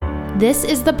This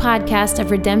is the podcast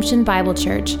of Redemption Bible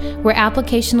Church, where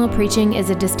applicational preaching is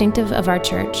a distinctive of our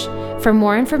church. For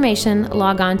more information,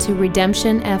 log on to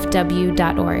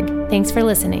redemptionfw.org. Thanks for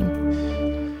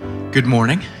listening. Good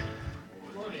morning.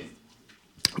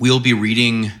 We'll be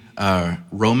reading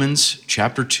Romans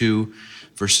chapter 2,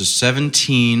 verses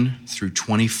 17 through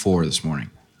 24 this morning.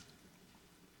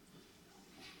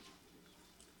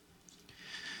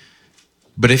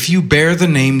 But if you bear the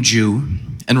name Jew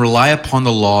and rely upon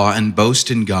the law and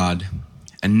boast in God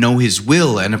and know his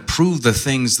will and approve the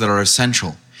things that are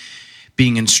essential,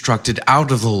 being instructed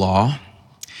out of the law,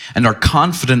 and are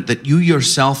confident that you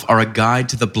yourself are a guide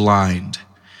to the blind,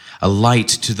 a light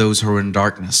to those who are in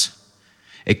darkness,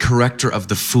 a corrector of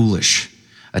the foolish,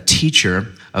 a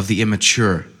teacher of the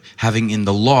immature, having in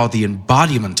the law the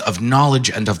embodiment of knowledge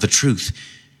and of the truth.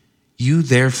 You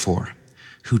therefore,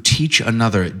 who teach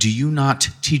another, do you not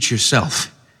teach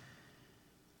yourself?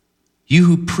 You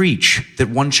who preach that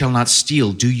one shall not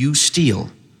steal, do you steal?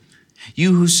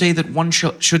 You who say that one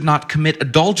should not commit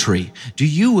adultery, do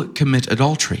you commit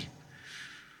adultery?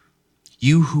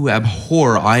 You who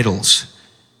abhor idols,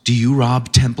 do you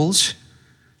rob temples?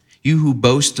 You who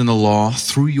boast in the law,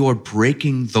 through your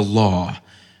breaking the law,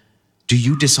 do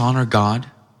you dishonor God?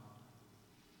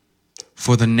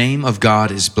 For the name of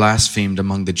God is blasphemed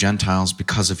among the Gentiles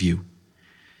because of you,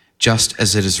 just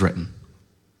as it is written.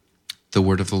 The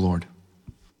word of the Lord.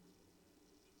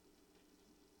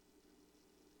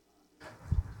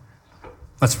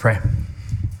 Let's pray.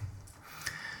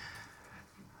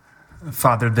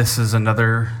 Father, this is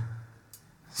another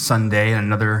Sunday,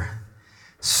 another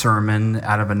sermon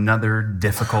out of another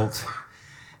difficult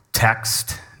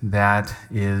text that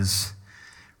is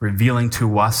revealing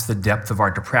to us the depth of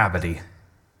our depravity.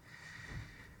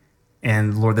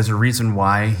 And Lord, there's a reason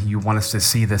why you want us to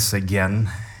see this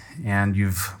again, and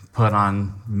you've put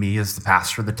on me as the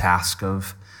pastor the task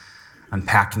of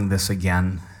unpacking this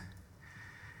again.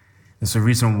 There's a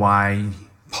reason why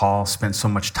Paul spent so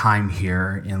much time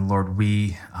here, and Lord,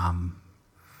 we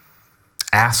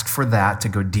ask for that to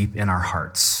go deep in our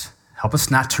hearts. Help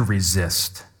us not to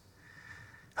resist.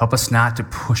 Help us not to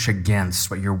push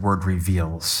against what your word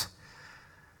reveals.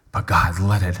 But God,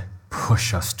 let it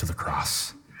push us to the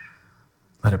cross.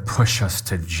 Let it push us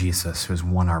to Jesus, who has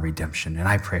won our redemption. And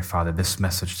I pray, Father, this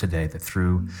message today, that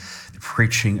through the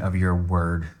preaching of your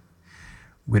word,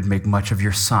 we'd make much of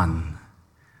your Son,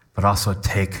 but also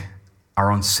take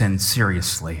our own sin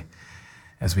seriously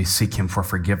as we seek him for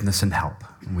forgiveness and help.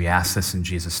 And we ask this in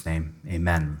Jesus' name,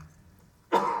 amen.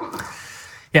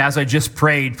 Yeah, as I just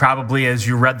prayed, probably as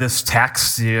you read this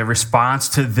text, the response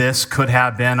to this could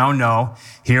have been, oh no,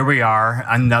 here we are,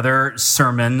 another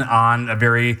sermon on a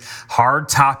very hard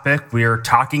topic. We are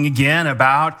talking again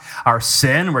about our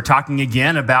sin. We're talking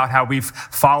again about how we've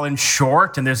fallen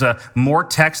short. And there's more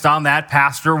text on that,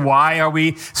 Pastor. Why are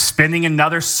we spending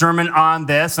another sermon on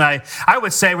this? And I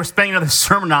would say we're spending another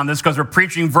sermon on this because we're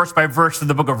preaching verse by verse through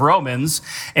the book of Romans.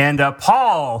 And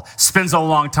Paul spends a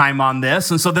long time on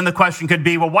this. And so then the question could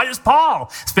be, well, why does Paul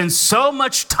spend so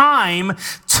much time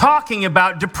talking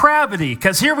about depravity?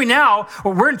 Because here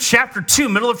we're in chapter 2,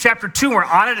 middle of chapter 2, we're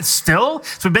on it still.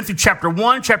 So we've been through chapter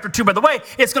 1, chapter 2. By the way,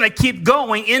 it's going to keep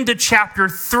going into chapter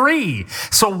 3.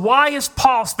 So why is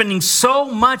Paul spending so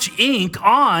much ink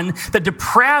on the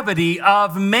depravity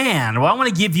of man? Well, I want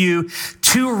to give you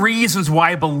two reasons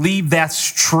why I believe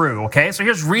that's true, okay? So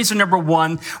here's reason number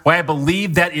one why I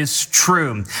believe that is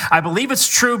true. I believe it's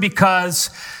true because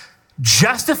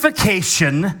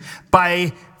justification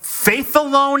by faith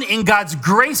alone in God's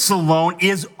grace alone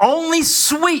is only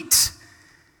sweet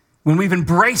when we've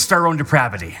embraced our own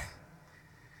depravity.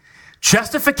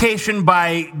 Justification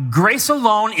by grace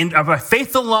alone, by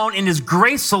faith alone, in his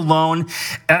grace alone,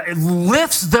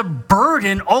 lifts the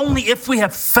burden only if we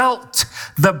have felt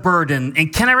the burden.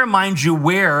 And can I remind you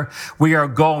where we are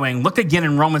going? Look again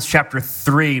in Romans chapter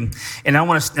 3. And I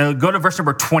want to go to verse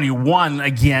number 21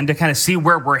 again to kind of see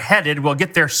where we're headed. We'll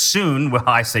get there soon. Well,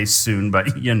 I say soon,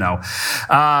 but you know.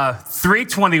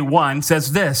 3:21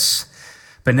 says this,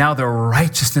 but now the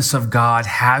righteousness of God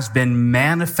has been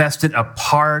manifested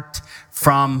apart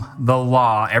from the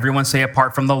law. Everyone say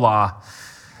apart from the law.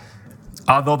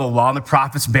 Although the law and the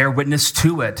prophets bear witness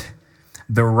to it,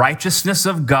 the righteousness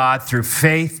of God through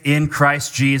faith in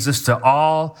Christ Jesus to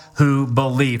all who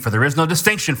believe. For there is no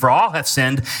distinction, for all have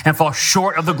sinned and fall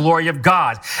short of the glory of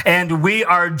God. And we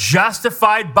are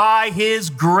justified by his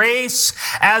grace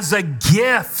as a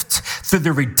gift through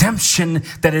the redemption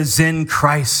that is in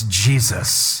Christ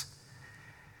Jesus.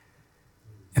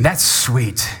 And that's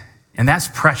sweet, and that's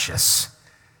precious,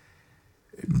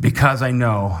 because I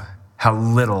know how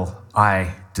little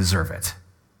I deserve it.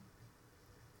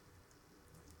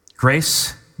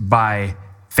 Grace by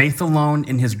faith alone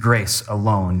in his grace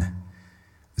alone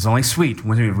is only sweet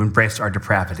when we've embraced our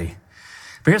depravity.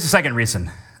 But here's the second reason.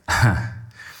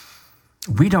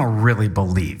 We don't really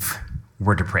believe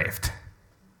we're depraved.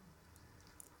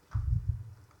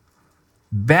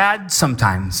 Bad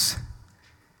sometimes,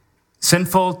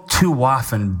 sinful too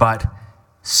often, but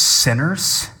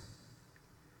sinners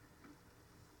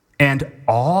and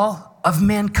all of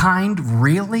mankind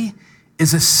really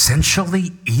is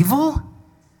essentially evil?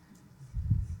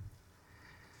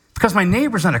 Because my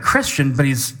neighbor's not a Christian, but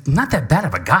he's not that bad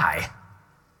of a guy.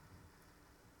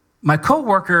 My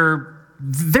coworker,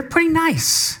 they're pretty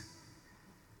nice.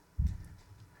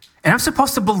 And I'm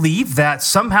supposed to believe that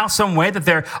somehow, some way, that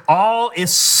they're all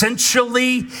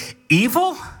essentially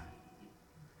evil?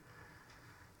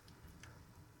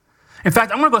 In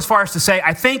fact, I'm going to go as far as to say,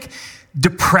 I think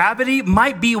depravity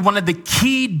might be one of the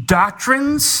key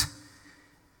doctrines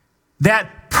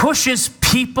that pushes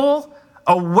people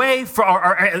away from,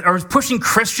 or is pushing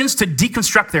Christians to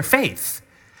deconstruct their faith.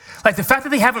 Like the fact that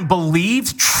they haven't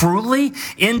believed truly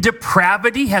in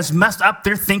depravity has messed up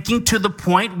their thinking to the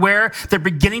point where they're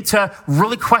beginning to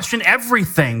really question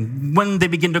everything when they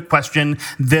begin to question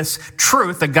this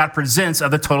truth that God presents of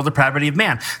the total depravity of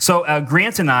man. So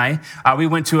Grant and I, we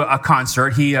went to a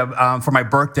concert. He, for my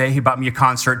birthday, he bought me a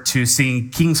concert to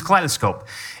sing King's Kaleidoscope.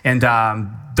 And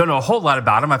don't know a whole lot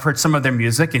about him. I've heard some of their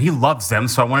music, and he loves them,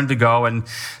 so I wanted to go. And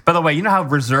by the way, you know how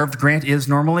reserved Grant is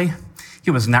normally?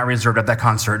 He was not reserved at that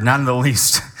concert, not in the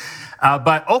least.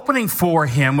 But opening for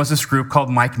him was this group called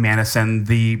Mike Manis and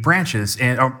the Branches,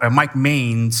 or Mike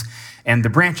Maines and the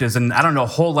Branches. And I don't know a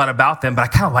whole lot about them, but I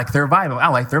kind of like their vibe. I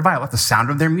like their vibe. I like the sound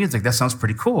of their music. That sounds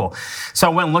pretty cool. So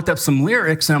I went and looked up some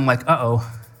lyrics, and I'm like, uh-oh.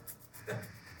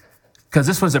 Because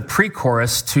this was a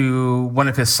pre-chorus to one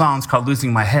of his songs called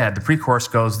Losing My Head. The pre-chorus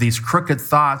goes, "These crooked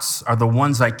thoughts are the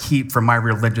ones I keep for my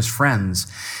religious friends.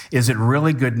 Is it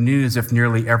really good news if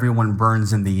nearly everyone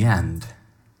burns in the end?"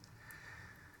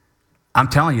 I'm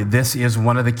telling you, this is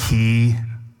one of the key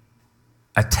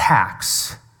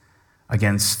attacks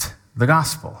against the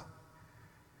gospel.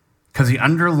 Because the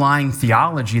underlying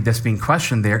theology that's being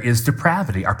questioned there is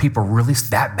depravity. Are people really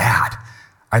that bad?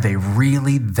 Are they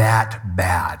really that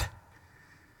bad?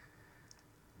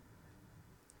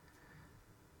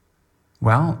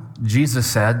 Well, Jesus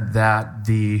said that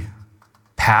the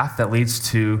path that leads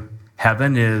to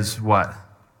heaven is what?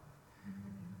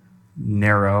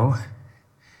 Narrow.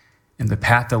 And the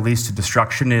path that leads to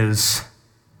destruction is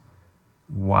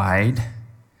wide.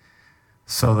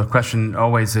 So the question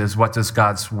always is, what does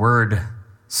God's word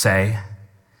say?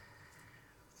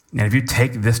 And if you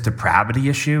take this depravity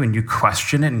issue and you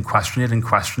question it and question it and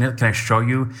question it, can I show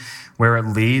you where it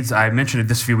leads? I mentioned it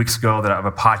this a few weeks ago that of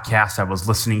a podcast I was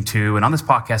listening to. And on this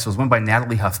podcast, it was one by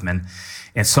Natalie Huffman.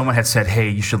 And someone had said, hey,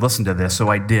 you should listen to this. So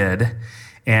I did.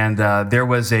 And there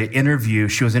was an interview.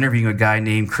 She was interviewing a guy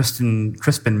named Crispin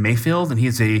Mayfield, and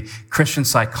he's a Christian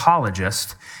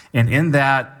psychologist. And in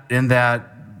that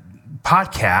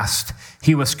podcast,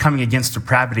 he was coming against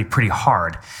depravity pretty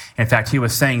hard. In fact, he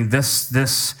was saying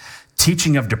this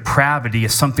teaching of depravity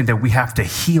is something that we have to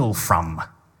heal from.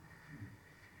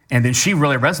 And then she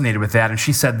really resonated with that, and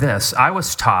she said this: I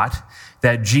was taught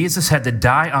that Jesus had to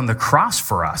die on the cross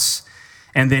for us,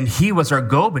 and then he was our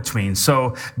go-between.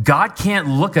 So God can't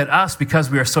look at us because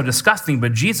we are so disgusting,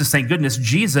 but Jesus, thank goodness,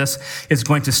 Jesus is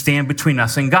going to stand between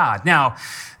us and God. Now,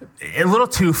 a little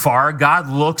too far, God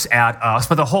looks at us,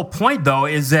 but the whole point, though,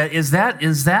 is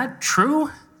that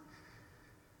true?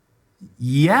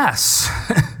 Yes.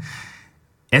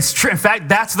 It's true. In fact,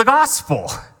 that's the gospel.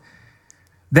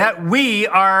 That we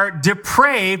are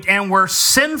depraved and we're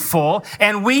sinful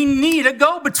and we need a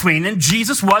go-between, and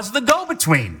Jesus was the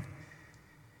go-between.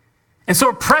 And so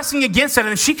we're pressing against it,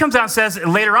 and she comes out and says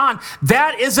later on,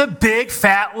 that is a big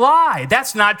fat lie.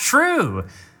 That's not true.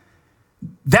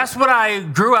 That's what I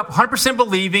grew up 100%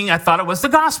 believing. I thought it was the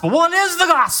gospel. Well, it is the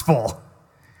gospel.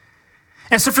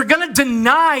 And so if you're going to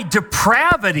deny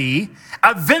depravity,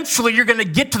 eventually you're going to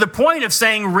get to the point of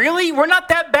saying, really, we're not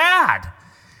that bad.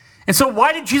 And so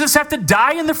why did Jesus have to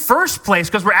die in the first place?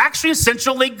 Because we're actually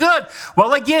essentially good.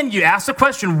 Well, again, you ask the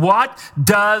question, what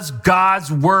does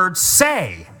God's word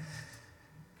say?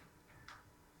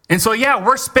 And so, yeah,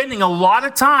 we're spending a lot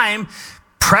of time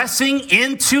pressing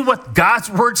into what God's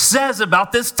word says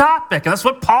about this topic. And that's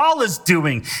what Paul is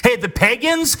doing. Hey, the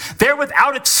pagans, they're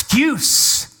without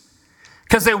excuse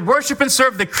because they worship and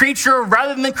serve the creature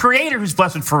rather than the creator who's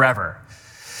blessed forever.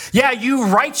 Yeah, you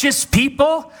righteous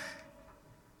people,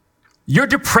 you're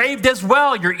depraved as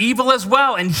well. You're evil as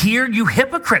well. And here, you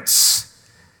hypocrites.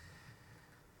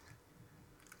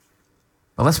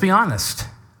 But let's be honest.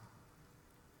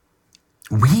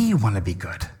 We want to be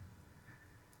good.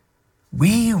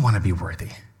 We want to be worthy.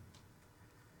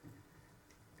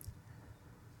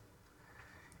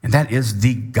 And that is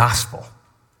the gospel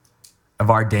of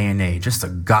our day and age. It's the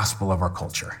gospel of our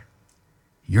culture.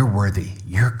 You're worthy.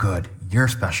 You're good. You're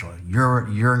special.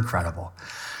 You're incredible.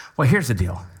 Well, here's the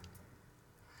deal.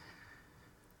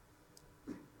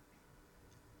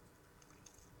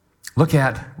 Look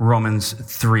at Romans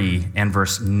 3 and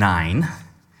verse 9,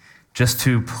 just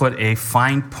to put a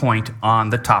fine point on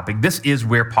the topic. This is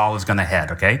where Paul is going to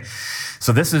head, okay?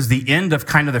 So this is the end of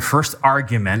kind of the first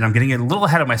argument. I'm getting a little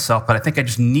ahead of myself, but I think I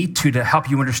just need to help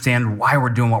you understand why we're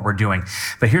doing what we're doing.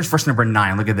 But here's verse number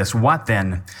 9. Look at this. What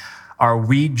then? Are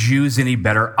we Jews any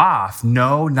better off?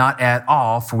 No, not at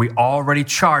all, for we already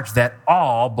charge that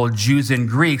all, both Jews and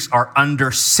Greeks, are under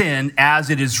sin,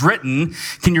 as it is written.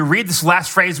 Can you read this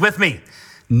last phrase with me?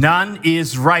 None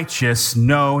is righteous,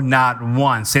 no, not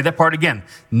one. Say that part again.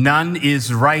 None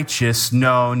is righteous,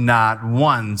 no, not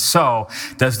one. So,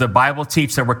 does the Bible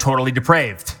teach that we're totally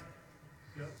depraved?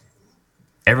 Yes.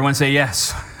 Everyone say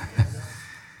yes.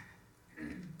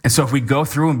 And so if we go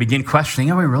through and begin questioning,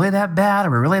 are we really that bad?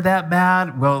 Are we really that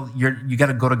bad? Well, you got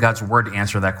to go to God's word to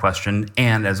answer that question.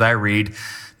 And as I read,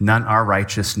 none are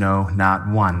righteous, no, not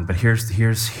one. But here's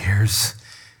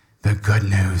the good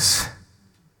news.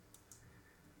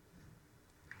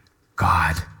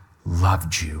 God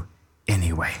loved you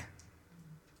anyway.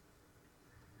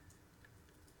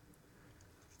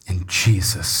 And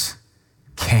Jesus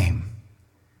came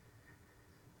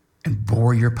and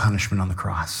bore your punishment on the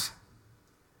cross,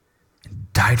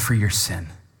 died for your sin,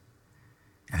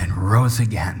 and then rose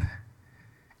again.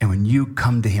 And when you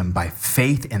come to him by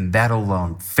faith and that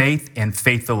alone, faith and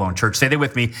faith alone, church, say that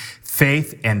with me,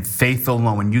 faith and faith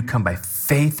alone. When you come by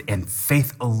faith and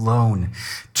faith alone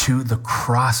to the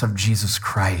cross of Jesus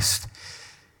Christ,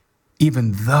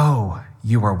 even though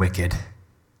you are wicked,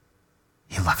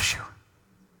 he loves you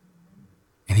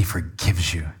and he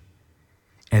forgives you.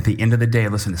 And at the end of the day,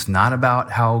 listen, it's not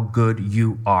about how good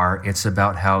you are. It's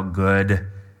about how good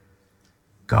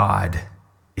God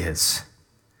is.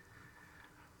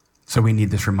 So we need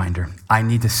this reminder. I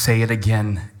need to say it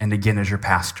again and again as your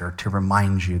pastor to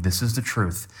remind you this is the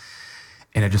truth.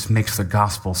 And it just makes the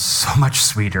gospel so much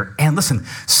sweeter. And listen,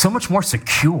 so much more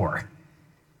secure.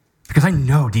 Because I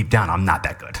know deep down I'm not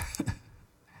that good.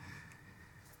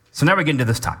 So now we get into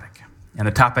this topic. And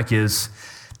the topic is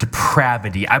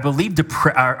depravity. I believe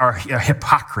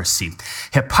hypocrisy.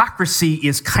 Hypocrisy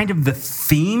is kind of the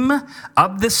theme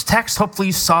of this text. Hopefully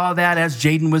you saw that as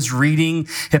Jaden was reading.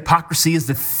 Hypocrisy is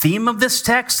the theme of this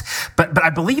text, but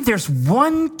I believe there's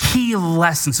one key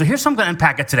lesson. So here's how I'm going to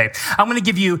unpack it today. I'm going to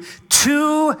give you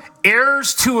two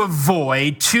errors to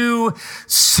avoid, two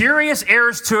serious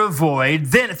errors to avoid.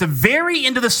 Then at the very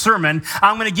end of the sermon,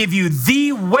 I'm going to give you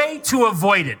the way to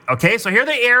avoid it. Okay, so here are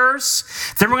the errors.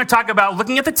 Then we're going to talk about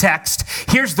looking at the text.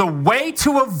 Here's the way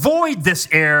to avoid this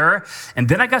error. And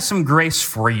then I got some grace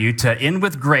for you to end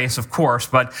with grace, of course.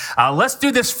 But let's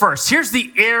do this first. Here's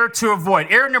the error to avoid.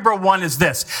 Error number one is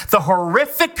this: the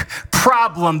horrific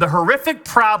problem. The horrific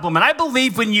problem. And I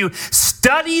believe when you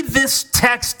study this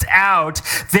text out,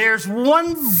 there's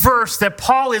one verse that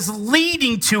Paul is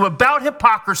leading to about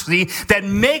hypocrisy that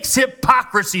makes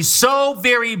hypocrisy so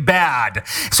very bad.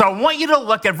 So I want you to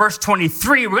look at verse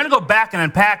 23. We're going to go back and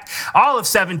unpack all of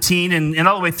 17 and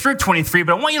all the way through 23,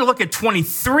 but I want you to look at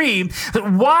 23.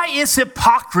 Why is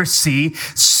hypocrisy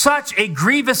such a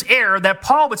grievous error that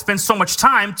Paul would spend so much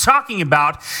time talking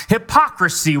about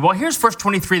hypocrisy? Well, here's verse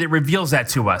 23 that reveals that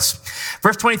to us.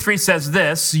 Verse 23 says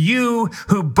this: you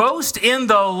who boast in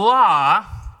the law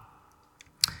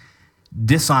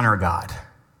dishonor God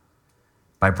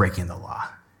by breaking the law.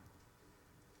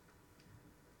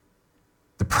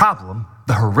 The problem,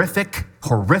 the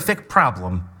horrific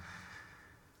problem,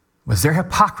 was their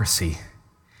hypocrisy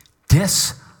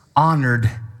dishonored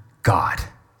God.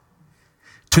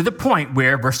 To the point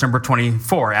where, verse number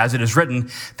 24, as it is written,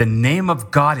 the name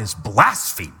of God is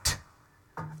blasphemed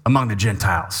among the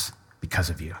Gentiles because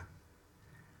of you.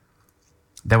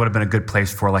 That would have been a good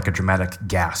place for like a dramatic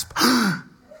gasp. Let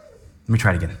me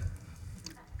try it again.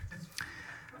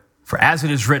 For as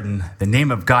it is written, the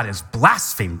name of God is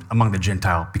blasphemed among the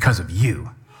Gentiles because of you.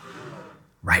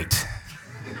 Right.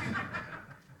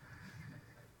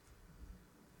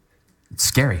 It's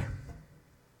scary.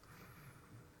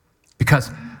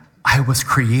 Because I was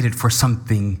created for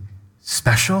something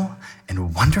special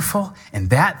and wonderful, and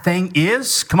that thing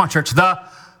is, come on church, the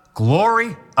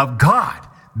glory of God.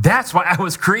 That's why I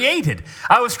was created.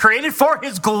 I was created for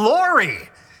his glory.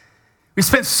 We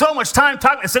spend so much time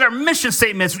talking. It's in our mission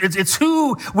statement. It's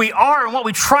who we are and what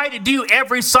we try to do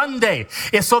every Sunday.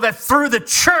 It's so that through the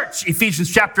church, Ephesians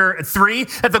chapter 3,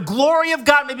 that the glory of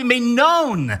God may be made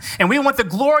known. And we want the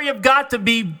glory of God to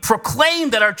be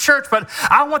proclaimed at our church, but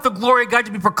I want the glory of God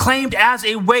to be proclaimed as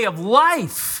a way of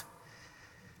life.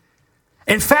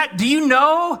 In fact, do you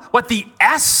know what the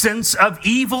essence of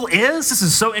evil is? This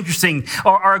is so interesting.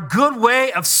 Or a good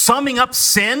way of summing up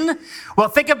sin? Well,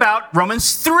 think about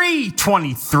Romans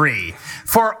 3:23.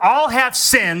 For all have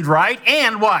sinned, right?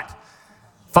 And what?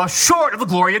 Fall short of the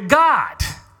glory of God.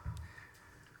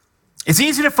 It's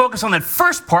easy to focus on that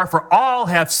first part, for all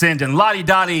have sinned, and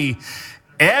la-di-da-di,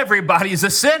 everybody's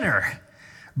a sinner.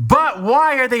 But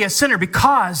why are they a sinner?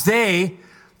 Because they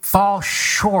fall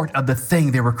short of the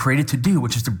thing they were created to do,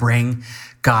 which is to bring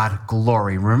God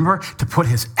glory. Remember, to put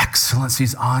his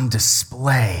excellencies on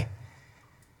display.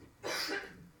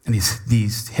 And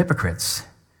these hypocrites,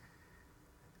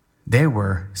 they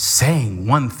were saying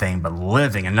one thing but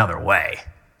living another way.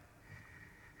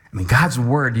 I mean, God's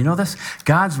word, you know this?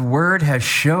 God's word has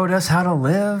showed us how to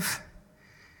live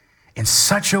in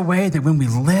such a way that when we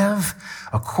live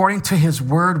according to his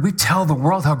word, we tell the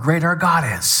world how great our God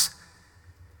is.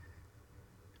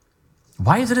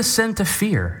 Why is it a sin to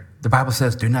fear? The Bible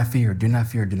says, do not fear, do not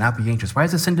fear, do not be anxious. Why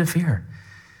is it a sin to fear?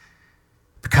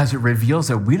 Because it reveals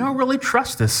that we don't really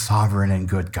trust this sovereign and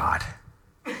good God.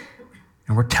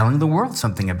 And we're telling the world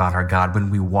something about our God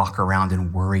when we walk around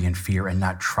in worry and fear and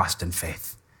not trust and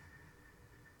faith.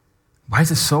 Why is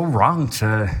it so wrong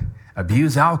to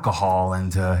abuse alcohol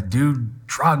and to do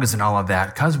drugs and all of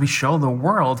that? Because we show the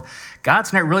world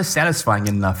God's not really satisfying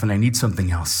enough and I need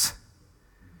something else.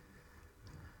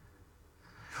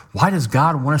 Why does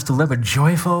God want us to live a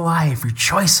joyful life?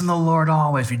 Rejoice in the Lord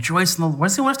always. Rejoice in the Lord. Why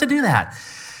does he want us to do that?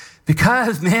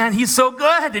 Because, man, he's so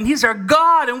good, and he's our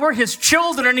God, and we're his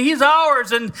children, and he's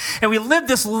ours, and we live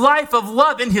this life of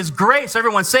love in his grace.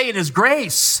 Everyone say in his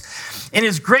grace. In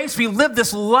his grace, we live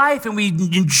this life, and we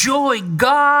enjoy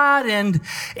God, and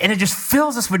it just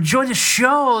fills us with joy. It just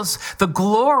shows the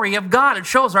glory of God. It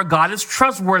shows our God is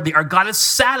trustworthy. Our God is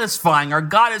satisfying. Our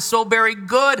God is so very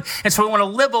good, and so we want to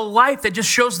live a life that just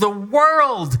shows the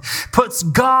world, puts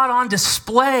God on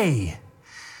display.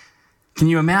 Can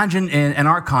you imagine in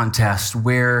our contest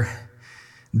where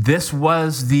this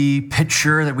was the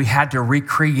picture that we had to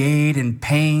recreate and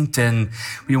paint, and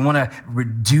we want to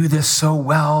do this so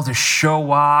well to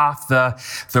show off the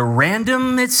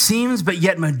random, it seems, but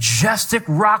yet majestic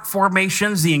rock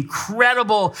formations, the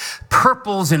incredible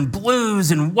purples and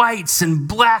blues and whites and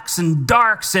blacks and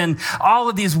darks and all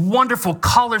of these wonderful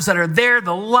colors that are there,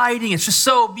 the lighting, it's just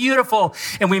so beautiful.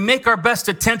 And we make our best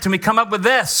attempt and we come up with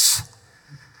this.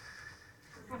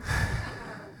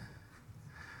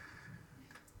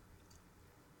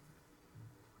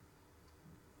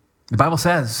 The Bible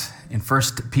says in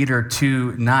 1 Peter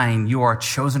 2:9, you are a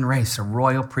chosen race, a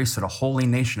royal priesthood, a holy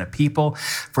nation, a people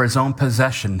for his own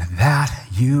possession, that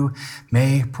you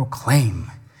may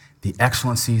proclaim the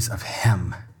excellencies of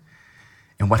him.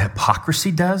 And what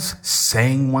hypocrisy does,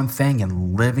 saying one thing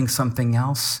and living something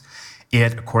else,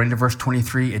 it, according to verse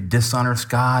 23, it dishonors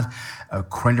God.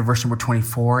 According to verse number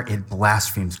 24, it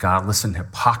blasphemes God. Listen,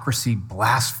 hypocrisy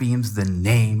blasphemes the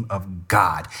name of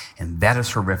God. And that is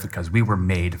horrific because we were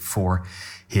made for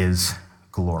his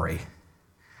glory.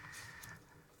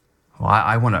 Well,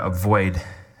 I want to avoid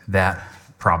that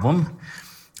problem.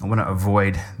 I want to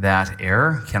avoid that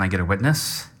error. Can I get a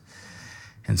witness?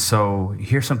 And so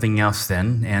here's something else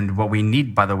then. And what we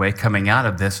need, by the way, coming out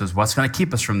of this is what's going to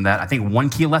keep us from that. I think one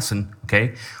key lesson,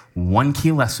 okay? One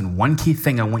key lesson, one key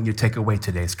thing I want you to take away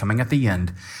today is coming at the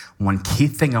end. One key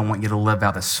thing I want you to live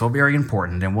out that's so very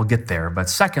important, and we'll get there. But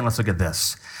second, let's look at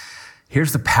this.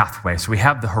 Here's the pathway. So we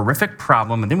have the horrific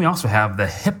problem, and then we also have the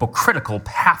hypocritical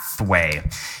pathway.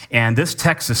 And this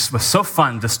text was so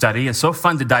fun to study and so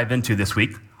fun to dive into this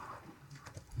week.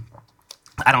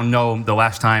 I don't know the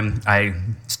last time I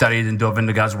studied and dove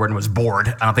into God's word and was bored.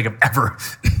 I don't think I've ever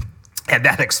had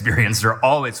that experience.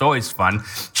 It's always fun,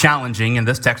 challenging, and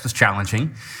this text is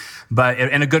challenging, but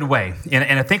in a good way.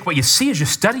 And I think what you see as you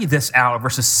study this out,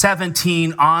 verses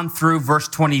 17 on through verse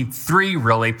 23,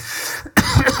 really,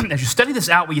 as you study this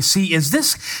out, what you see is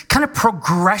this kind of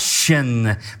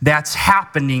progression that's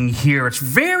happening here. It's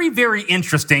very, very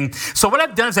interesting. So what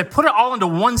I've done is I put it all into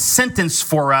one sentence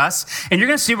for us, and you're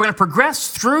going to see we're going to progress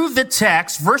through the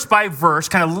text, verse by verse,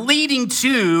 kind of leading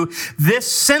to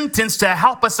this sentence to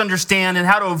help us understand and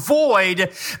how to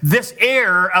avoid this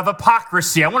error of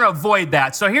hypocrisy. I want to avoid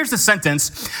that. So here's the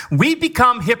sentence. We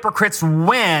become hypocrites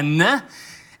when, and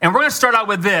we're going to start out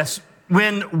with this,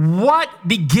 when what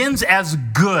begins as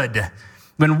good,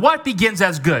 When what begins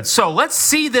as good. So let's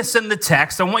see this in the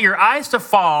text. I want your eyes to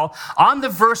fall on the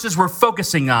verses we're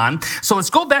focusing on. So let's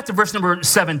go back to verse number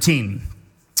 17.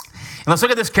 And let's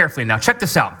look at this carefully now. Check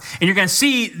this out. And you're going to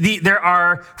see there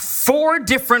are 4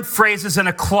 different phrases in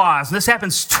a clause. And this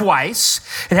happens twice.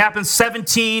 It happens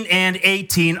 17 and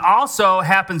 18. Also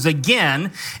happens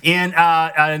again in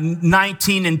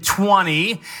 19 and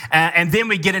 20. And then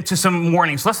we get into some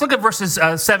warnings. Let's look at verses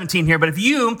 17 here. But if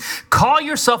you call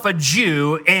yourself a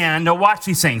Jew and, now watch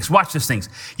these things. Watch these things.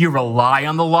 You rely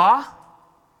on the law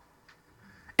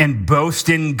and boast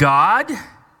in God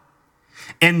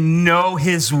and know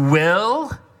his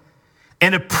will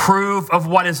and approve of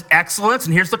what is excellent.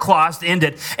 And here's the clause to end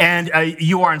it. And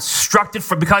you are instructed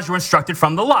because you're instructed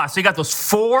from the law. So you got those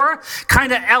 4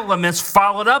 kind of elements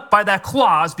followed up by that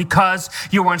clause because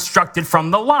you were instructed from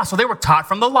the law. So they were taught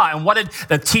from the law. And what did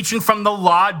the teaching from the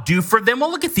law do for them? Well,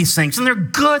 look at these things. And they're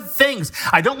good things.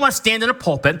 I don't want to stand in a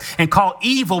pulpit and call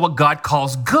evil what God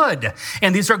calls good.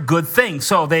 And these are good things.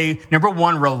 So they, number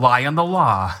 1, rely on the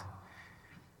law.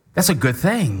 That's a good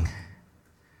thing.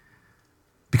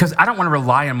 Because I don't want to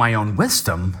rely on my own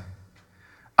wisdom.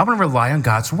 I want to rely on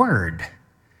God's word.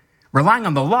 Relying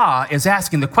on the law is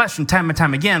asking the question time and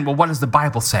time again, well, what does the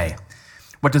Bible say?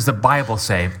 What does the Bible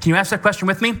say? Can you ask that question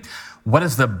with me? What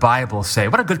does the Bible say?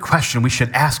 What a good question. We should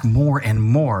ask more and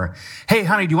more. Hey,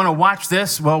 honey, do you want to watch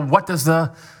this? Well, what does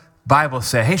the Bible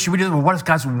say? Hey, should we do this? Well, what does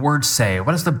God's word say?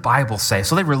 What does the Bible say?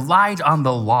 So they relied on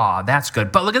the law. That's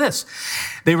good. But look at this.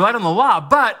 They relied on the law,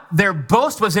 but their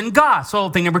boast was in God.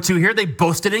 So thing number 2 here, they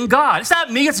boasted in God. It's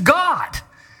not me, it's God.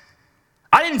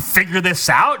 I didn't figure this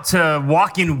out to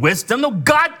walk in wisdom. No,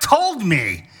 God told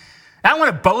me. I don't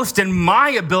want to boast in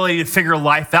my ability to figure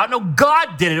life out. No,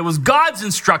 God did it. It was God's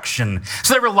instruction.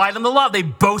 So they relied on the law. They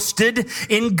boasted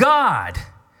in God.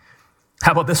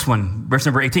 How about this one? Verse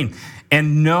number 18.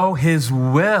 And know his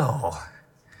will.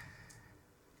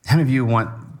 How many of you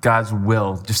want God's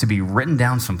will just to be written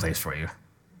down someplace for you?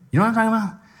 You know what I'm talking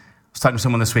about? I was talking to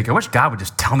someone this week. I wish God would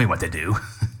just tell me what to do.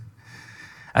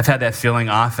 I've had that feeling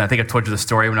often. I think I've told you the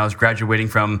story when I was graduating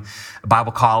from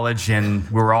Bible college and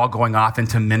we were all going off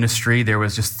into ministry. There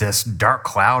was just this dark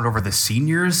cloud over the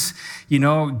seniors,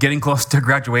 getting close to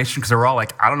graduation because they were all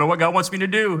like, I don't know what God wants me to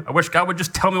do. I wish God would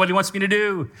just tell me what he wants me to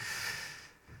do.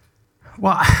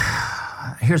 Well,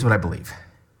 here's what I believe.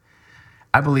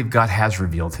 I believe God has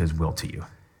revealed his will to you.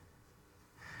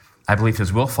 I believe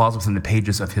his will falls within the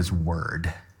pages of his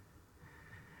word.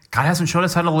 God hasn't showed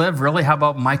us how to live, really. How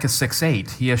about Micah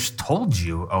 6:8? He has told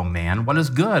you, oh man, what is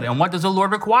good and what does the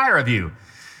Lord require of you?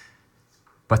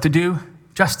 But to do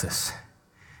justice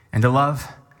and to love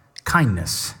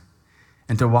kindness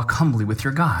and to walk humbly with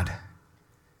your God.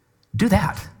 Do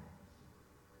that.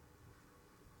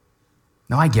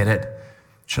 Now I get it.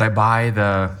 Should I buy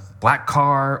the black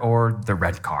car or the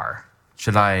red car?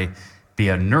 Should I be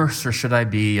a nurse or should I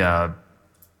be a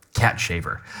cat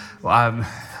shaver? Well,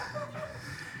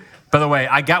 by the way,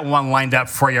 I got one lined up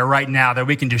for you right now that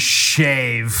we can just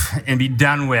shave and be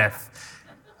done with.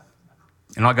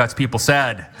 And all God's people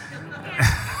said,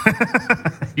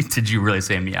 did you really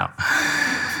say me out?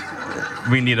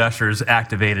 We need ushers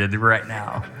activated right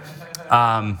now.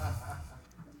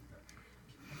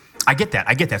 I get that.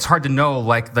 It's hard to know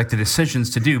like the decisions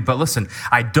to do. But listen,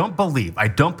 I don't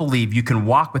believe you can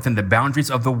walk within the boundaries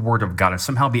of the word of God and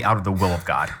somehow be out of the will of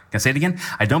God. Can I say it again?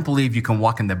 I don't believe you can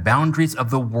walk in the boundaries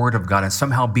of the word of God and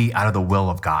somehow be out of the will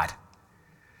of God.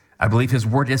 I believe his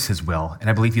word is his will, and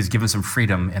I believe he's given some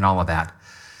freedom in all of that.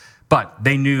 But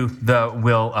they knew the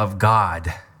will of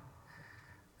God.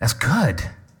 That's good.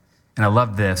 And I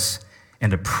love this.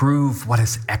 And to prove what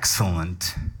is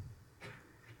excellent.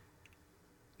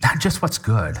 Not just what's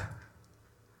good,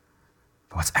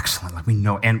 but what's excellent, like we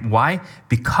know. And why?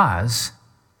 Because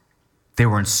they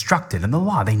were instructed in the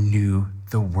law. They knew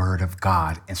the word of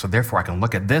God. And so therefore I can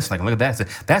look at this, and I can look at that and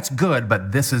say, that's good,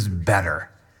 but this is better.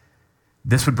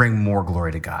 This would bring more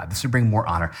glory to God. This would bring more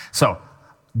honor. So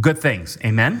good things,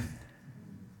 amen?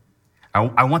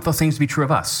 I want those things to be true of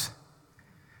us.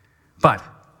 But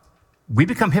we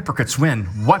become hypocrites when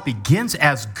what begins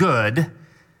as good,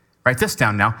 write this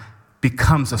down now,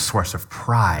 becomes a source of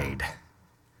pride.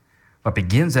 What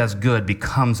begins as good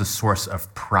becomes a source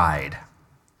of pride.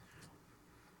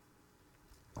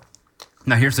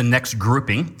 Now here's the next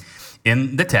grouping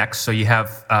in the text. So you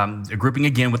have a grouping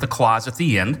again with a clause at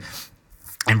the end.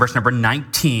 In verse number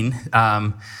 19,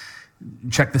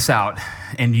 check this out.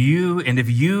 And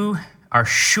if you are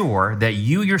sure that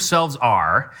you yourselves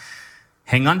are,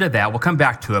 hang on to that. We'll come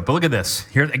back to it. But look at this.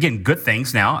 Here again, good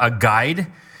things now. A guide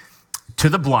to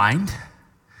the blind,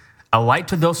 a light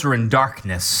to those who are in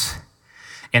darkness,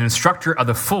 an instructor of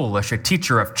the foolish, a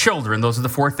teacher of children. Those are the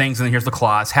four things, and then here's the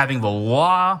clause, having in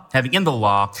the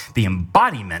law the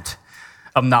embodiment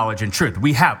of knowledge and truth.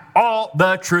 We have all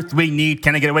the truth we need.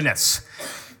 Can I get a witness?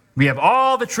 We have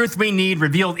all the truth we need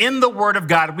revealed in the Word of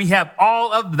God. We have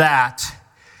all of that.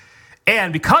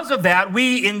 And because of that,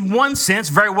 we, in one sense,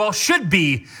 very well should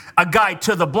be a guide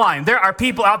to the blind. There are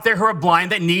people out there who are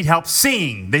blind that need help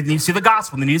seeing. They need to see the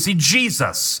gospel. They need to see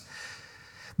Jesus.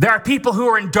 There are people who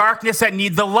are in darkness that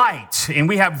need the light. And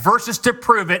we have verses to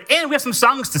prove it. And we have some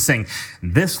songs to sing.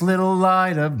 This little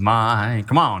light of mine,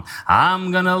 come on,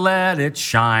 I'm going to let it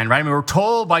shine. Right? I mean, we're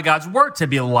told by God's word to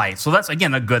be a light. So that's,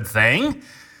 again, a good thing.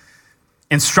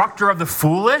 Instructor of the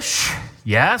foolish,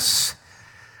 yes.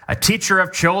 A teacher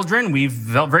of children, we've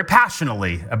felt very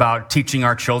passionately about teaching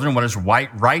our children what is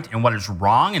right and what is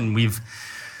wrong, and we've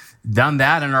done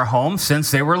that in our home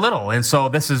since they were little. And so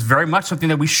this is very much something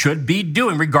that we should be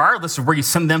doing. Regardless of where you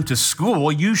send them to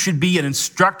school, you should be an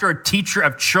instructor, a teacher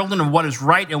of children of what is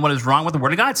right and what is wrong, what the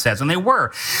Word of God says, and they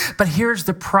were. But here's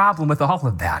the problem with all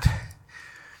of that.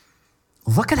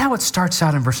 Look at how it starts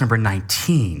out in verse number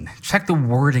 19. Check the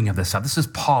wording of this out. This is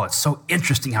Paul. It's so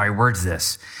interesting how he words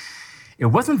this. It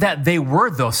wasn't that they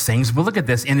were those things, but look at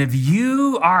this. And if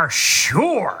you are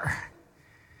sure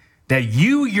that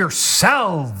you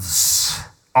yourselves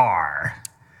are,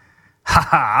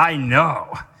 I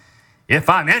know. If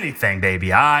I'm anything,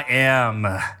 baby, I am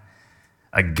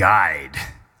a guide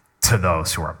to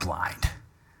those who are blind.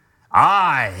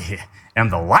 I am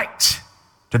the light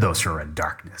to those who are in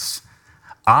darkness.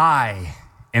 I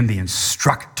am the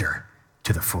instructor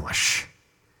to the foolish.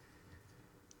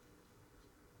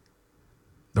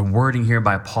 The wording here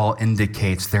by Paul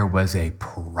indicates there was a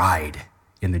pride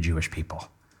in the Jewish people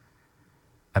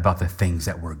about the things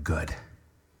that were good.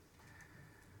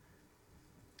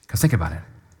 Because think about it.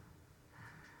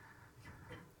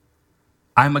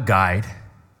 I'm a guide.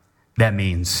 That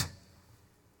means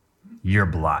you're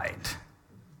blind.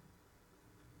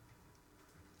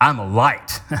 I'm a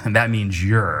light. That means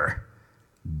you're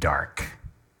dark.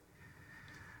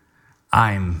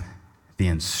 I'm the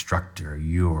instructor.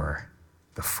 You're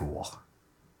the fool.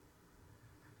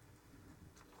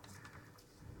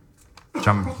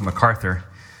 John MacArthur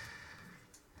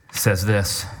says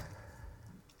this: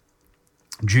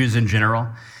 Jews in general,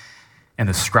 and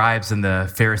the scribes and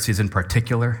the Pharisees in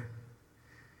particular,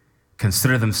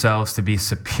 consider themselves to be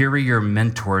superior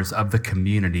mentors of the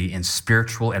community in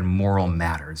spiritual and moral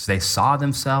matters. They saw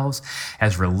themselves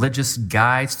as religious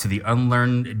guides to the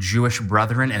unlearned Jewish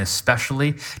brethren, and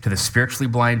especially to the spiritually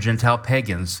blind Gentile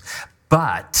pagans.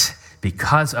 But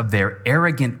because of their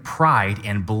arrogant pride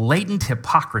and blatant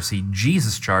hypocrisy,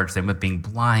 Jesus charged them with being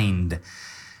blind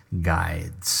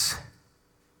guides.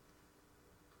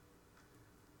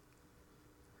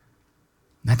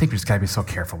 And I think we just got to be so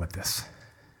careful with this.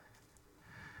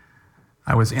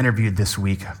 I was interviewed this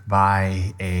week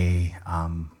by a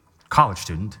college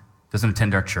student, doesn't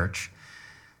attend our church,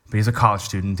 but he's a college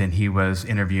student, and he was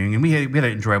interviewing, and we had an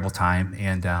enjoyable time,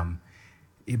 and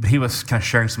he was kind of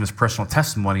sharing some of his personal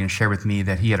testimony and shared with me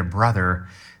that he had a brother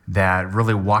that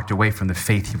really walked away from the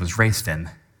faith he was raised in.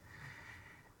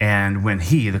 And when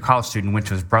he, the college student, went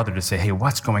to his brother to say, hey,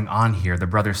 what's going on here? The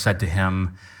brother said to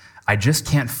him, I just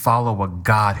can't follow a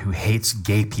God who hates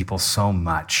gay people so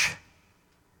much.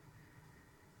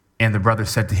 And the brother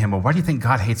said to him, well, why do you think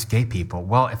God hates gay people?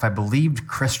 Well, if I believed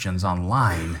Christians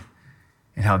online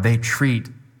and how they treat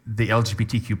the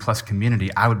LGBTQ plus community,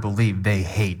 I would believe they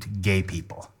hate gay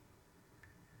people.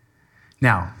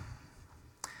 Now,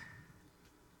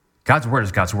 God's word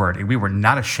is God's word, and we were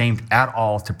not ashamed at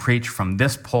all to preach from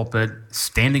this pulpit,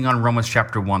 standing on Romans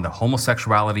chapter 1, that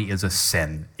homosexuality is a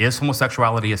sin. Is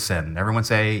homosexuality a sin? Everyone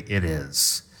say, it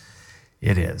is.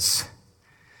 It is.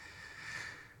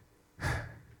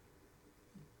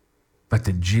 But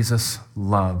did Jesus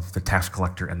love the tax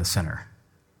collector and the sinner?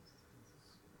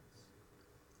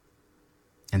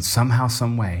 And somehow,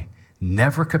 some way,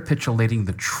 never capitulating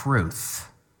the truth,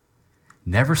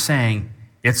 never saying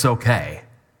it's okay,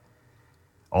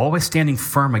 always standing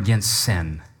firm against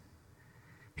sin,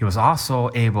 he was also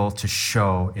able to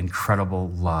show incredible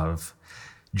love.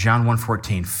 John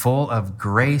 1:14, full of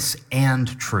grace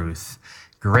and truth.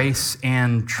 Grace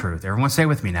and truth. Everyone say it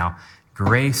with me now.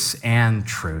 Grace and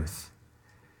truth.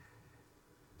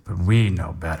 But we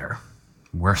know better.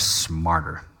 We're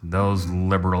smarter. Those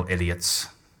liberal idiots.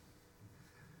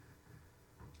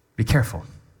 Be careful.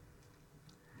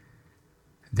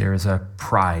 There is a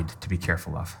pride to be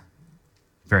careful of.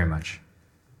 Very much.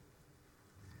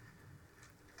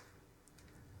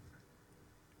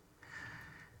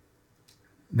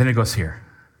 Then it goes here.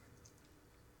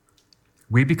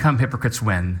 We become hypocrites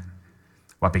when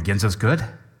what begins as good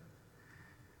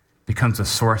becomes a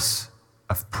source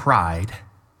of pride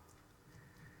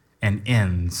and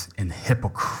ends in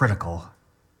hypocritical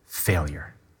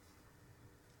failure.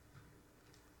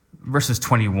 Verses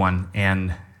 21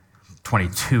 and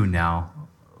 22 now.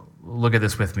 Look at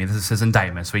this with me. This is his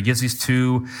indictment. So he gives these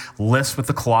two lists with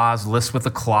the clause.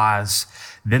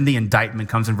 Then the indictment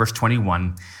comes in verse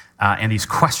 21, and these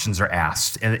questions are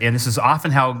asked. And this is often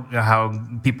how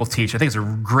people teach. I think it's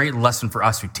a great lesson for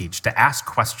us who teach, to ask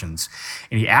questions.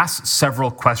 And he asks several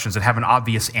questions that have an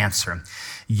obvious answer.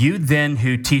 You then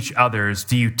who teach others,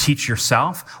 do you teach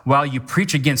yourself? While you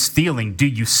preach against stealing, do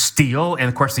you steal? And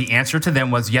of course, the answer to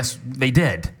them was, yes, they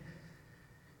did.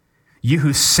 You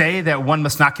who say that one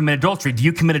must not commit adultery, do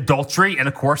you commit adultery? And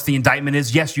of course, the indictment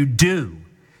is, yes, you do.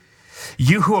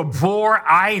 You who abhor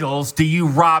idols, do you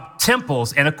rob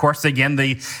temples? And of course, again,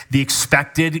 the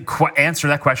expected answer to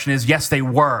that question is, yes, they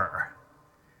were.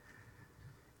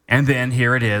 And then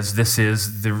here it is. This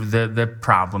is the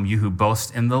problem. You who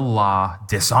boast in the law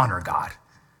dishonor God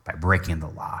by breaking the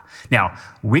law. Now,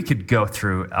 we could go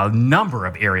through a number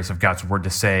of areas of God's word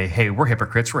to say, hey, we're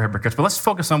hypocrites, but let's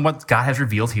focus on what God has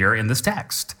revealed here in this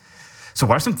text. So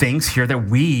what are some things here that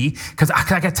because I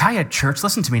got to tell you, church,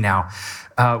 listen to me now.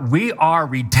 We are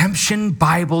Redemption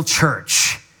Bible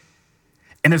Church.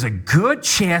 And there's a good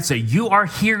chance that you are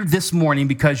here this morning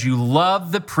because you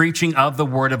love the preaching of the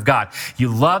Word of God.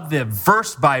 You love the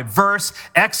verse-by-verse,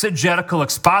 exegetical,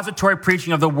 expository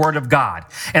preaching of the Word of God.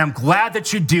 And I'm glad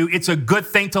that you do. It's a good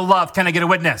thing to love. Can I get a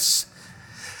witness?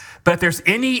 But if there's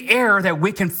any error that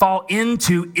we can fall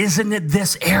into, isn't it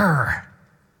this error?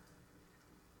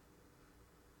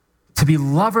 To be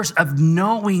lovers of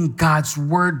knowing God's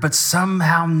Word, but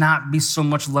somehow not be so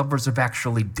much lovers of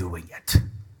actually doing it.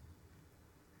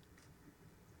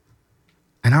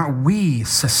 And aren't we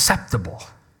susceptible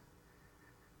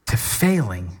to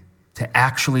failing to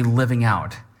actually living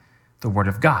out the Word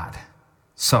of God?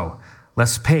 So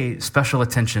let's pay special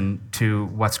attention to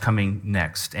what's coming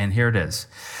next. And here it is.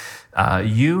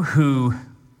 You who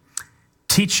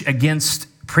preach against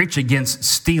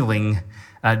stealing,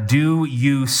 do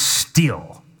you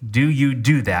steal? Do you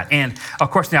do that? And of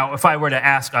course, now, if I were to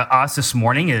ask us this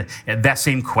morning that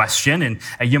same question, and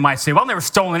you might say, well, I've never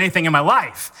stolen anything in my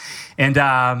life. And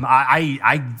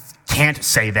I can't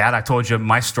say that. I told you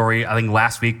my story, I think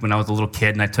last week when I was a little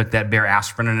kid and I took that Bear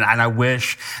aspirin, and I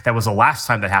wish that was the last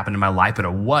time that happened in my life, but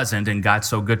it wasn't, and God's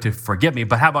so good to forgive me.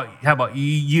 But how about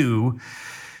you?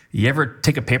 You ever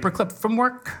take a paperclip from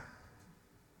work?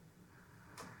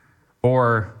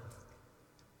 Or,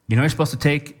 you're supposed to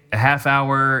take a half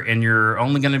hour and you're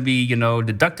only going to be,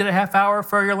 deducted a half hour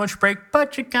for your lunch break,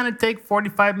 but you kind of take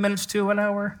 45 minutes to an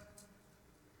hour.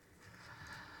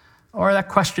 Or that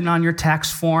question on your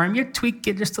tax form, you tweak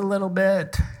it just a little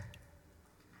bit.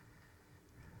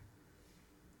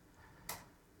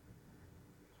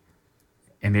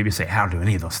 And maybe say, I don't do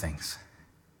any of those things.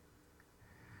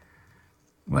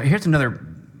 Well, here's another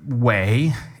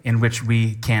way in which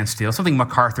we can steal. Something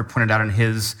MacArthur pointed out in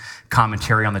his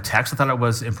commentary on the text. I thought it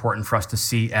was important for us to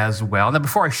see as well. Now,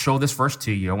 before I show this verse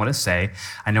to you, I want to say,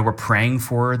 I know we're praying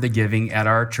for the giving at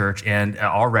our church, and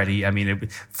already,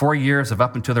 4 years of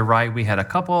up and to the right, we had a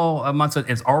couple of months,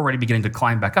 it's already beginning to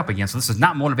climb back up again. So this is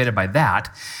not motivated by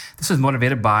that. This is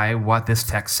motivated by what this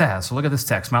text says. So look at this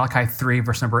text, Malachi 3,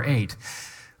 verse number 8.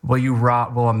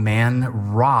 Will a man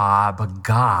rob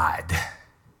God?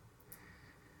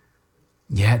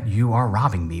 Yet you are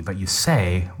robbing me. But you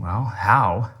say, well,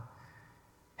 how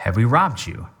have we robbed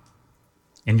you?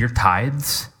 In your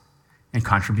tithes and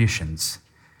contributions.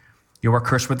 You are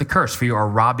cursed with the curse, for you are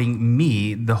robbing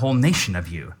me, the whole nation of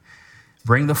you.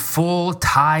 Bring the full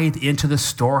tithe into the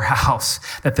storehouse,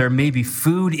 that there may be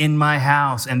food in my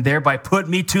house, and thereby put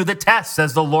me to the test,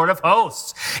 says the Lord of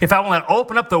hosts. If I will not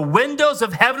open up the windows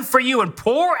of heaven for you and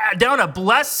pour down a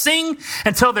blessing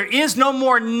until there is no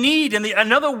more need.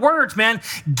 In other words, man,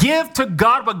 give to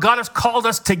God what God has called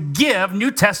us to give.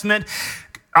 New Testament,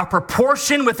 a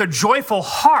proportion with a joyful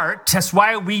heart. That's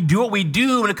why we do what we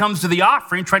do when it comes to the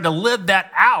offering, trying to live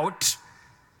that out.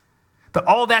 But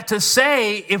all that to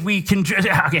say, if we can,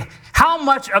 okay, how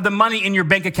much of the money in your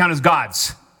bank account is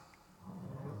God's?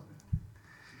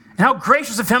 And how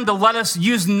gracious of him to let us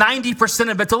use 90%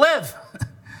 of it to live.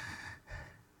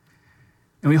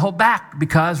 And we hold back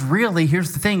because really,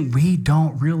 here's the thing, we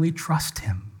don't really trust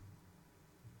him.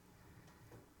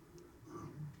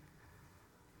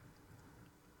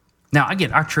 Now,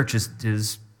 again, our church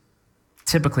is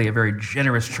typically a very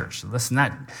generous church, so let's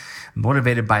not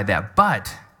motivated by that.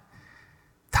 But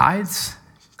tithes,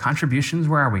 contributions,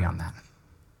 where are we on that?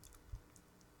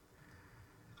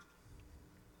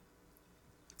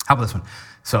 How about this one?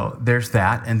 So there's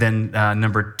that. And then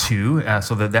number two,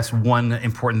 so that's one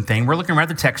important thing. We're looking right at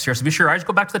the text here. So be sure, I just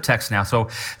go back to the text now. So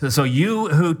you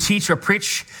who teach or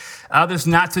preach others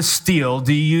not to steal,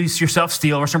 do you yourself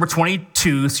steal? Verse number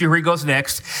 22, see where he goes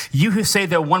next. You who say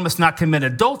that one must not commit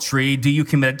adultery, do you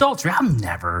commit adultery? I've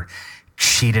never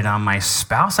cheated on my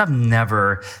spouse. I've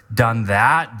never done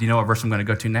that. Do you know what verse I'm going to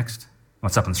go to next? Well,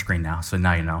 it's up on the screen now, so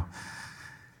now you know.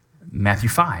 Matthew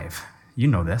 5. You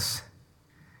know this.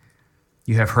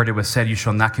 You have heard it was said, you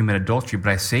shall not commit adultery, but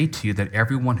I say to you that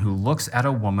everyone who looks at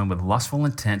a woman with lustful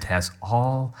intent has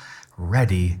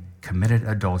already committed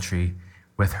adultery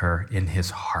with her in his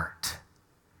heart.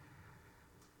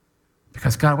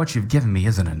 Because God, what you've given me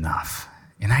isn't enough,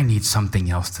 and I need something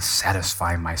else to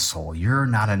satisfy my soul. You're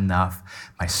not enough.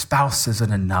 My spouse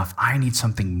isn't enough. I need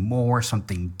something more,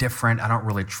 something different. I don't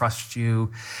really trust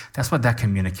you. That's what that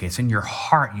communicates. In your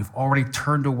heart, you've already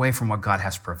turned away from what God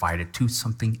has provided to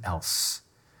something else.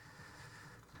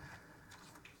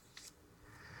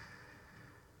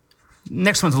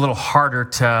 Next one's a little harder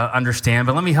to understand,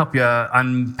 but let me help you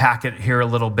unpack it here a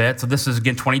little bit. So this is,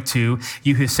 again, 22.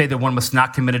 You who say that one must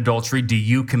not commit adultery, do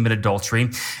you commit adultery?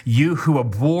 You who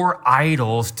abhor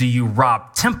idols, do you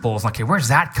rob temples? Okay, where's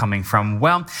that coming from?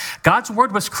 Well, God's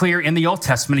word was clear in the Old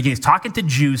Testament. Again, he's talking to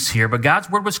Jews here, but God's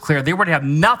word was clear. They were to have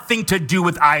nothing to do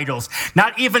with idols,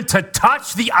 not even to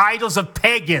touch the idols of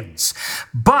pagans.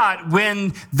 But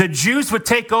when the Jews would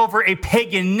take over a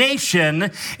pagan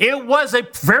nation, it was a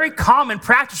very common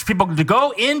practice for people to go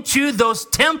into those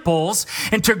temples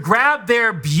and to grab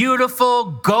their beautiful,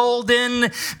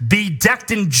 golden, bedecked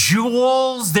in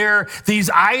jewels, these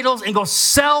idols, and go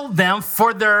sell them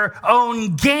for their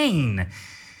own gain.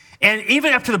 And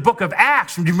even after the book of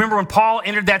Acts, do you remember when Paul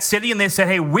entered that city and they said,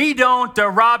 hey, we don't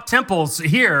rob temples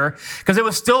here, because it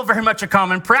was still very much a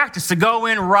common practice to go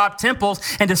in, rob temples,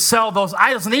 and to sell those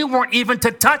idols. And they weren't even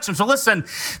to touch them. So listen,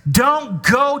 don't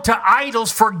go to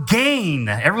idols for gain.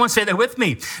 Everyone say that with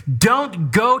me.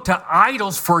 Don't go to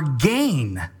idols for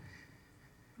gain.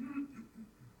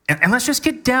 And let's just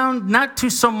get down not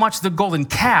to so much the golden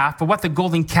calf, but what the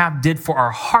golden calf did for our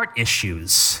heart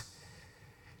issues.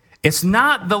 It's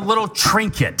not the little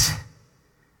trinket.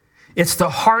 It's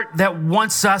the heart that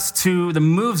moves us to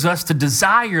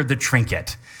desire the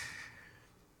trinket.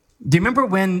 Do you remember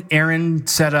when Aaron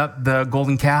set up the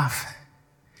golden calf?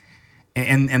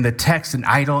 And the text, an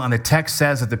idol, and the text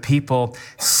says that the people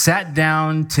sat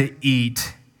down to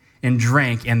eat and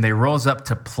drink, and they rose up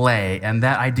to play. And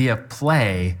that idea of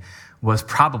play was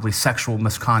probably sexual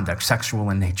misconduct,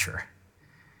 sexual in nature.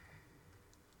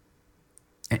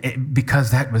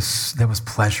 Because that was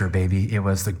pleasure, baby. It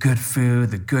was the good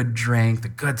food, the good drink, the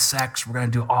good sex. We're going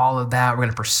to do all of that. We're going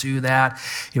to pursue that.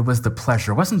 It was the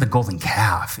pleasure. It wasn't the golden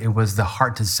calf. It was the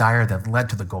heart desire that led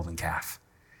to the golden calf.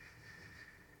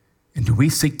 And do we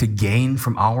seek to gain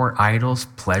from our idols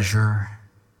pleasure,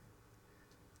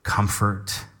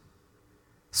 comfort,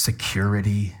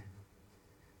 security,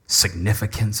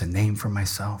 significance, a name for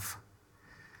myself?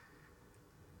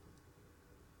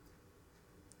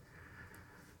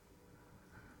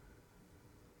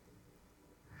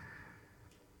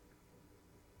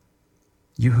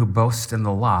 You who boast in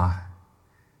the law,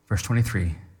 verse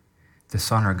 23,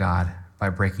 dishonor God by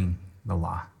breaking the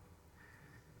law.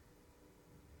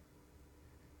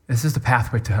 This is the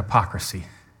pathway to hypocrisy.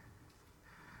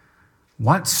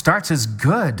 What starts as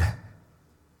good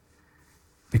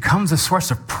becomes a source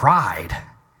of pride.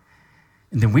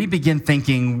 And then we begin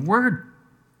thinking, we're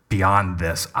beyond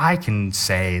this. I can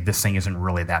say this thing isn't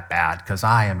really that bad because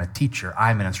I am a teacher,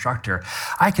 I'm an instructor.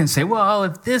 I can say, well,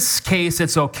 in this case,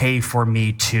 it's okay for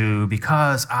me too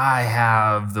because I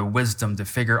have the wisdom to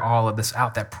figure all of this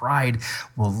out. That pride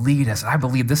will lead us. I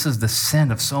believe this is the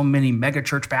sin of so many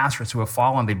megachurch pastors who have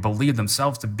fallen. They believe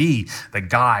themselves to be the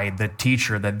guide, the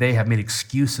teacher, that they have made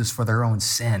excuses for their own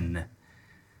sin.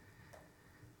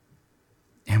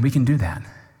 And we can do that.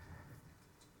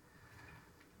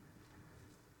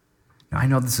 Now, I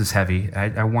know this is heavy.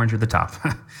 I warned you at the top.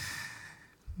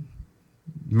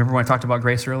 Remember when I talked about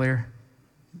grace earlier?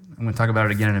 I'm going to talk about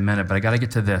it again in a minute, but I got to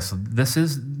get to this. This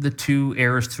is the two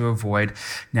errors to avoid.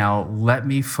 Now, let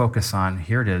me focus on,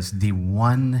 here it is, the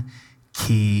one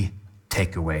key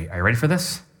takeaway. Are you ready for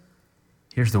this?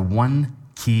 Here's the one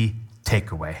key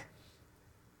takeaway.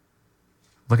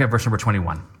 Look at verse number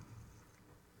 21.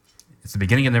 It's the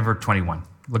beginning of number 21.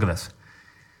 Look at this.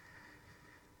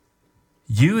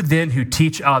 You then who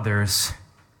teach others,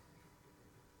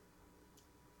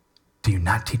 do you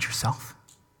not teach yourself?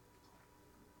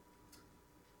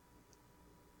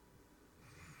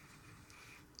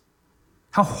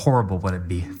 How horrible would it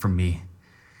be for me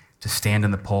to stand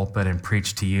in the pulpit and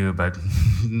preach to you, but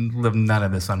live none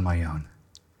of this on my own.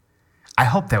 I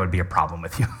hope that would be a problem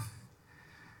with you.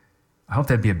 I hope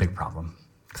that'd be a big problem,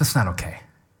 because it's not okay.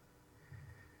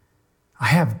 I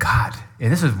have God,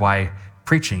 and this is why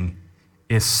preaching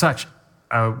is such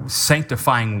a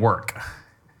sanctifying work.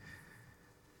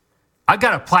 I've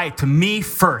got to apply it to me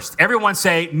first. Everyone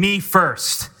say, me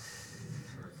first.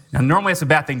 Now, normally it's a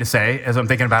bad thing to say, as I'm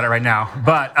thinking about it right now,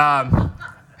 but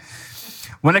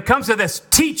when it comes to this,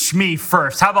 teach me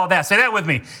first. How about that? Say that with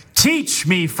me. Teach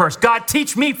me first. God,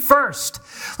 teach me first.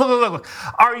 Look.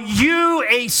 Are you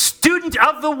a student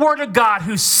of the Word of God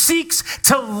who seeks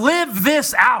to live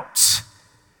this out?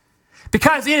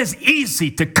 Because it is easy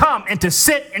to come and to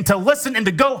sit and to listen and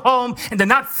to go home and to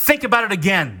not think about it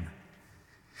again.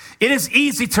 It is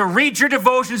easy to read your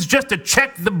devotions just to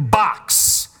check the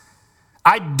box.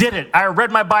 I did it. I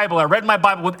read my Bible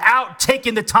without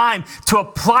taking the time to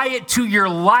apply it to your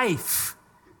life.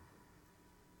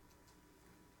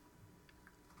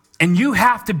 And you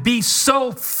have to be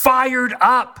so fired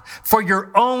up for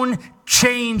your own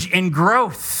change and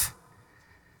growth.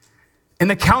 In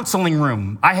the counseling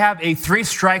room, I have a 3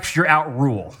 strikes, you're out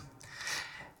rule.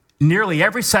 Nearly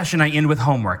every session I end with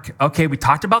homework. Okay, we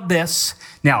talked about this.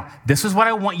 Now, this is what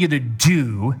I want you to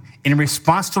do in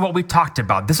response to what we talked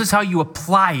about. This is how you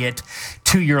apply it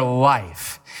to your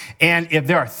life. And if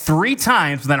there are 3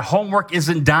 times that homework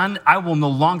isn't done, I will no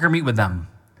longer meet with them.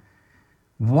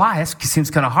 Why? That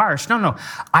seems kind of harsh. No.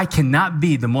 I cannot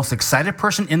be the most excited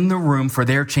person in the room for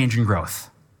their change and growth.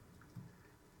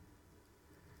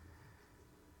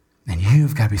 And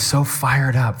you've got to be so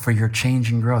fired up for your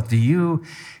change and growth. Do you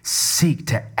seek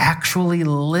to actually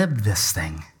live this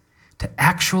thing? To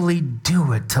actually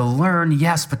do it, to learn,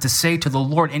 yes, but to say to the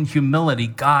Lord in humility,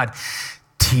 God,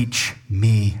 teach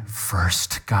me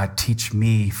first. God, teach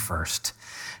me first.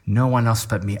 No one else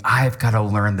but me. I've got to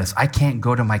learn this. I can't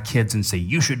go to my kids and say,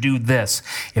 you should do this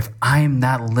if I'm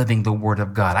not living the Word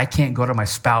of God. I can't go to my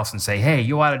spouse and say, hey,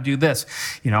 you ought to do this.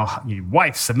 Your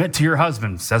wife, submit to your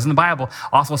husband. It says in the Bible,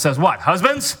 also says what?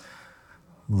 Husbands,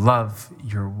 love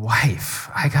your wife.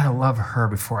 I got to love her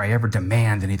before I ever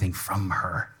demand anything from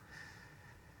her.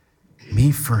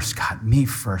 Me first, God, me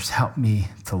first. Help me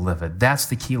to live it. That's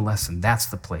the key lesson. That's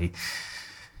the plea.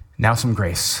 Now some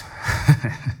grace.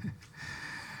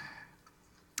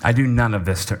 I do none of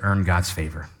this to earn God's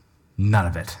favor. None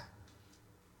of it.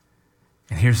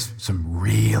 And here's some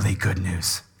really good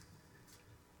news.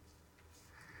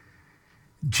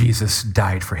 Jesus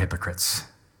died for hypocrites.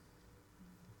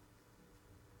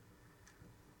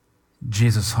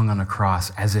 Jesus hung on a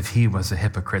cross as if he was a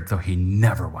hypocrite, though he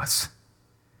never was.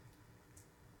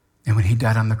 And when he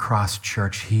died on the cross,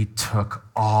 church, he took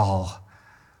all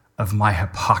of my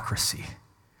hypocrisy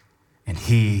and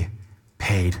he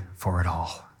paid for it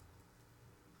all.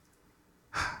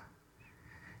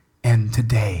 And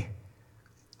today,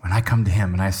 when I come to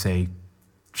him and I say,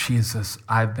 Jesus,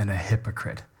 I've been a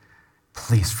hypocrite.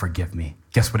 Please forgive me.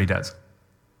 Guess what he does?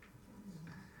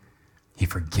 He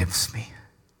forgives me.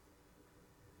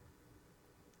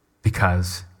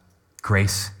 Because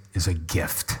grace is a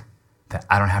gift that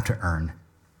I don't have to earn.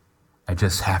 I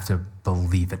just have to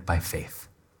believe it by faith.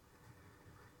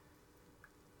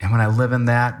 And when I live in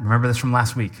that, remember this from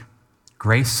last week,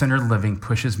 grace-centered living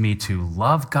pushes me to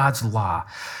love God's law.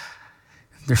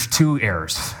 There's 2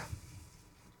 errors.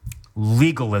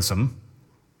 Legalism,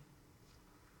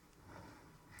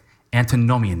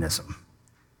 antinomianism.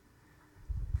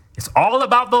 It's all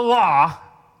about the law.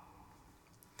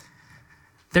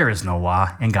 There is no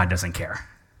law, and God doesn't care.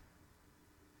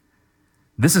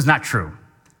 This is not true.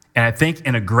 And I think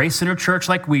in a grace-centered church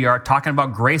like we are, talking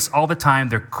about grace all the time,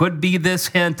 there could be this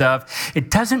hint of,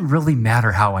 it doesn't really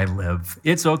matter how I live.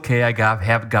 It's okay, I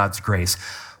have God's grace.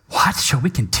 What? Shall we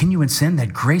continue in sin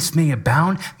that grace may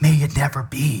abound? May it never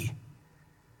be.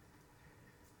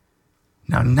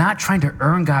 Now, not trying to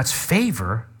earn God's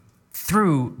favor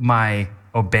through my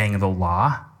obeying the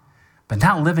law, but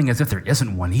not living as if there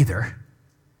isn't one either.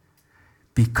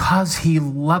 Because he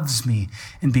loves me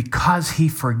and because he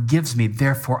forgives me,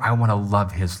 therefore I want to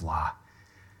love his law.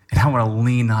 And I want to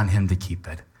lean on him to keep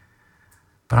it.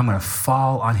 But I'm going to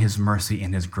fall on his mercy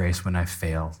and his grace when I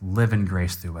fail, live in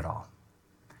grace through it all.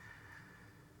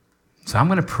 So I'm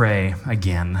going to pray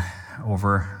again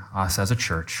over us as a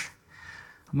church.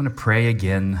 I'm going to pray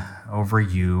again over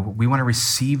you. We want to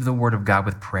receive the word of God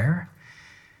with prayer.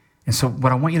 And so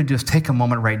what I want you to do is take a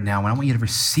moment right now, and I want you to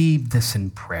receive this in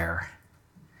prayer.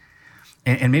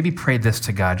 And maybe pray this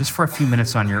to God just for a few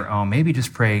minutes on your own. Maybe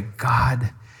just pray,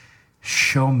 God,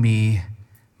 show me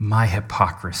my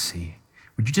hypocrisy.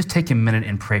 Would you just take a minute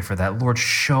and pray for that? Lord,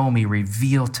 show me,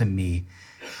 reveal to me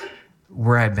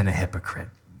where I've been a hypocrite.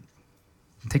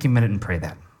 Take a minute and pray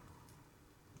that.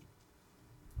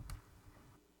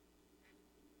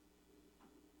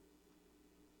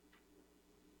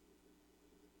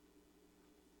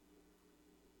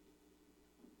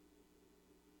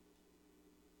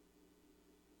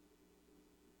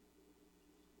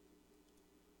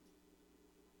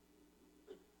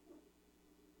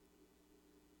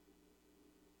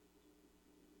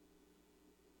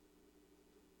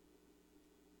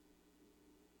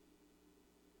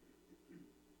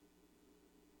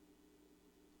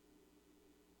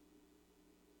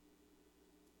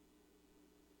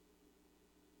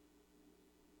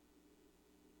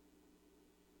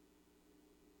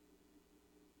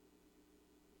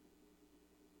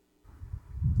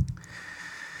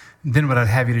 Then what I'd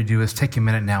have you to do is take a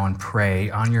minute now and pray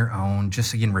on your own,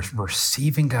 just again,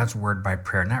 receiving God's word by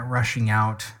prayer, not rushing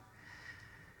out,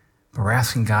 but we're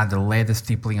asking God to lay this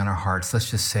deeply on our hearts. Let's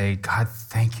just say, God,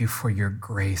 thank you for your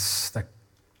grace that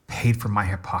paid for my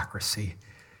hypocrisy.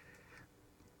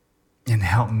 And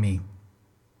help me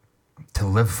to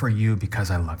live for you because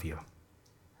I love you.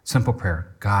 Simple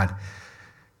prayer. God,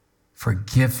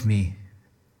 forgive me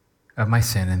of my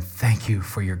sin, and thank you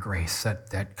for your grace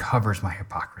that covers my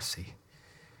hypocrisy.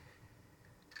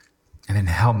 And then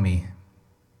help me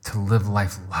to live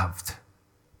life loved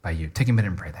by you. Take a minute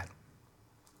and pray that.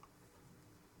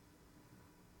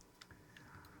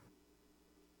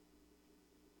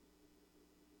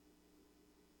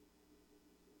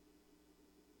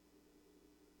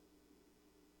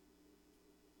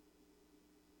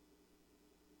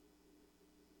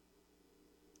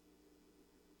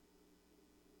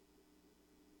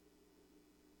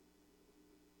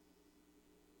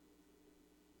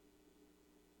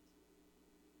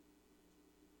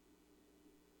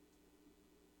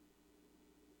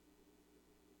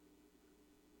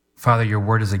 Father, your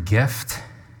word is a gift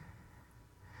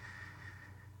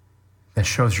that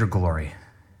shows your glory.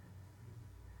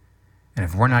 And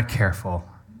if we're not careful,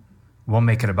 we'll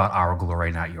make it about our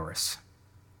glory, not yours.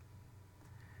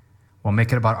 We'll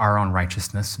make it about our own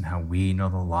righteousness and how we know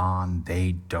the law and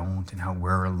they don't, and how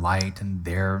we're light and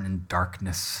they're in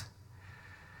darkness.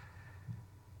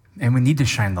 And we need to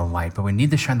shine the light, but we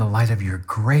need to shine the light of your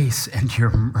grace and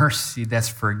your mercy that's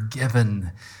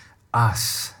forgiven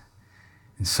us.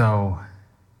 And so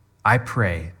I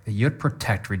pray that you'd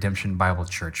protect Redemption Bible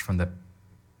Church from the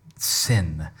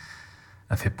sin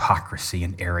of hypocrisy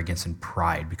and arrogance and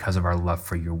pride because of our love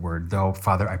for your word. Though,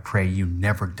 Father, I pray you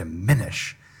never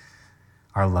diminish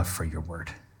our love for your word.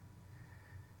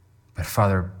 But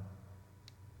Father,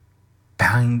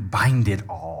 bind it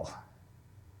all,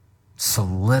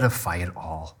 solidify it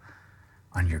all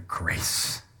on your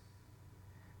grace,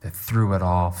 that through it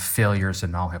all, failures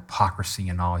and all hypocrisy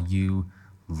and all, you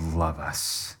love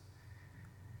us.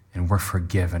 And we're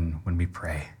forgiven when we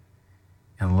pray.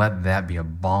 And let that be a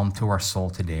balm to our soul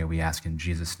today, we ask in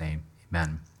Jesus' name.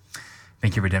 Amen.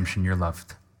 Thank you, Redemption. You're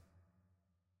loved.